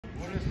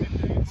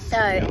So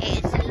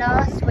it's the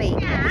last week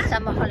of the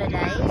summer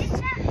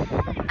holidays,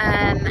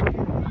 and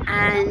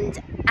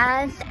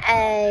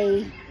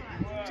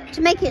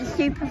to make it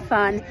super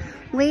fun,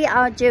 we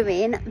are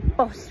doing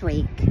Boss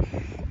Week.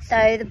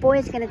 So the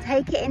boys are going to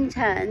take it in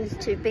turns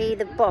to be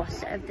the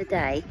boss of the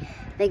day.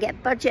 They get a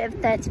budget of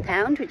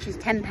 £30, which is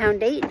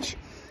 £10 each.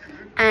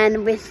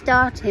 And we're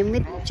starting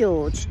with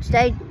George.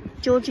 Today,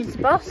 George is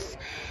the boss,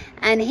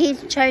 and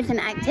his chosen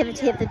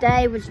activity of the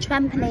day was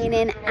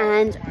trampolining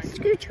and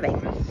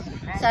scootering.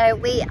 So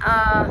we've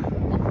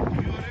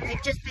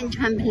just been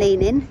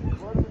trampolining.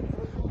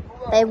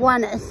 They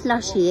won a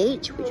slushie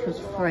each, which was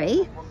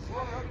free.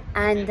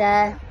 And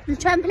was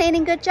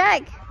trampolining good,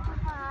 Jack?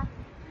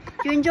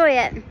 Do you enjoy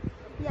it?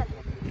 Yeah.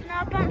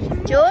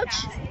 George?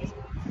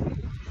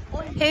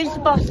 Who's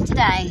the boss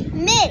today?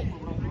 Me.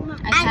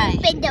 Okay. And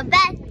it's been the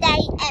best day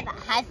ever.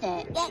 Has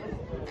it? Yeah.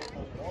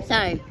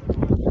 So,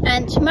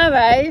 and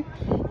tomorrow,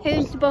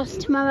 who's the boss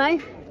tomorrow?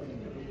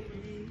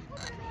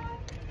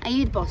 Are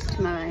you the boss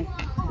tomorrow?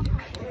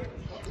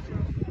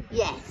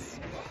 Yes.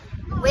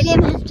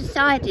 William has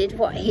decided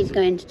what he's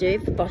going to do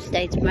for Boss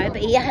Day tomorrow,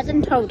 but he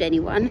hasn't told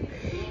anyone.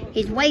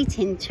 He's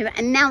waiting to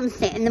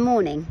announce it in the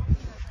morning,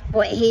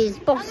 what his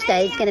Boss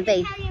Day is going to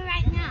be. Tell you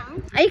right now.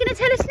 Are you going to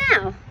tell us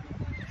now?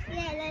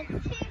 Yeah, there's 2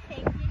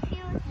 things. If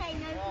you say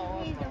no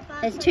to use the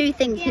phone, There's 2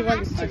 things he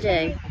wants to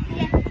do.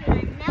 yes to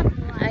another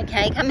one.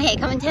 Okay, come here,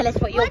 come and tell us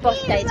what your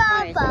Boss Day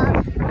tomorrow is.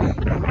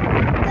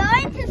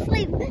 Going to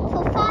sleep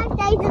for 5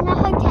 days in a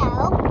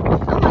hotel.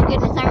 Oh my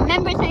goodness, now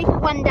remember it's only for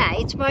 1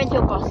 day. Tomorrow's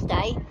your Boss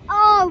Day.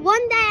 Oh,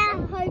 1 day at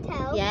a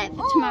hotel. Yeah,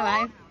 for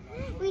tomorrow.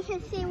 We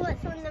can see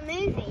what's on the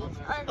movies.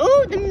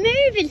 Oh, the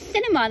movies,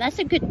 cinema, that's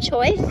a good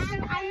choice.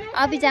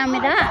 I'll be down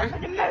with that.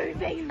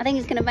 I think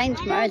it's going to rain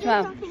tomorrow as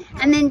well.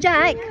 And then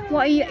Jack,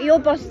 what are your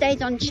Boss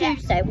Day's on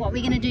Tuesday? What are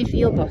we going to do for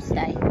your Boss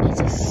Day? It's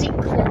a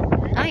secret.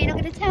 Oh, you're not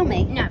going to tell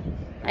me? No.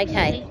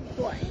 Okay.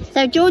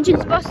 So George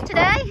is boss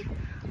today.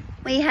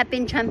 We have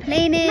been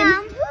trampolining.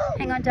 Mum.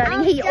 Hang on,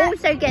 darling. He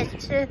also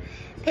gets to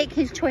pick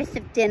his choice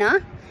of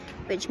dinner,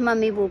 which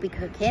Mummy will be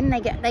cooking.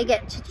 They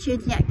get to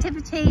choose the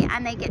activity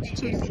and they get to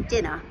choose the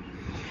dinner.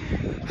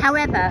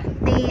 However,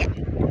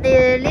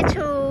 there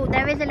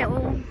is a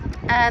little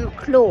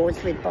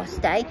clause with Boss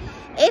Day.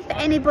 If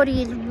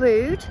anybody is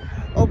rude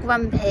or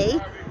grumpy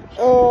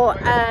or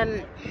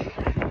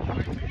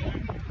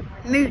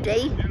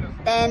moody,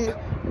 then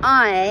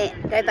I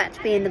go back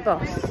to being the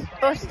boss.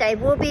 Boss Day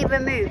will be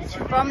removed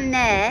from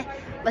their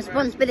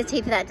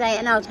responsibility for that day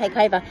and I'll take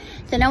over.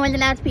 So no one's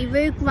allowed to be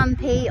rude,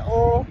 grumpy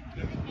or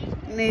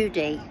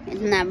moody.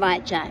 Isn't that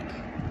right, Jack?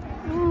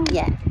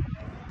 Yeah.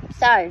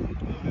 So,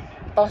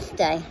 Boss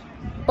Day.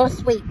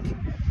 Boss Week.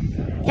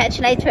 Catch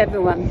you later,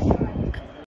 everyone.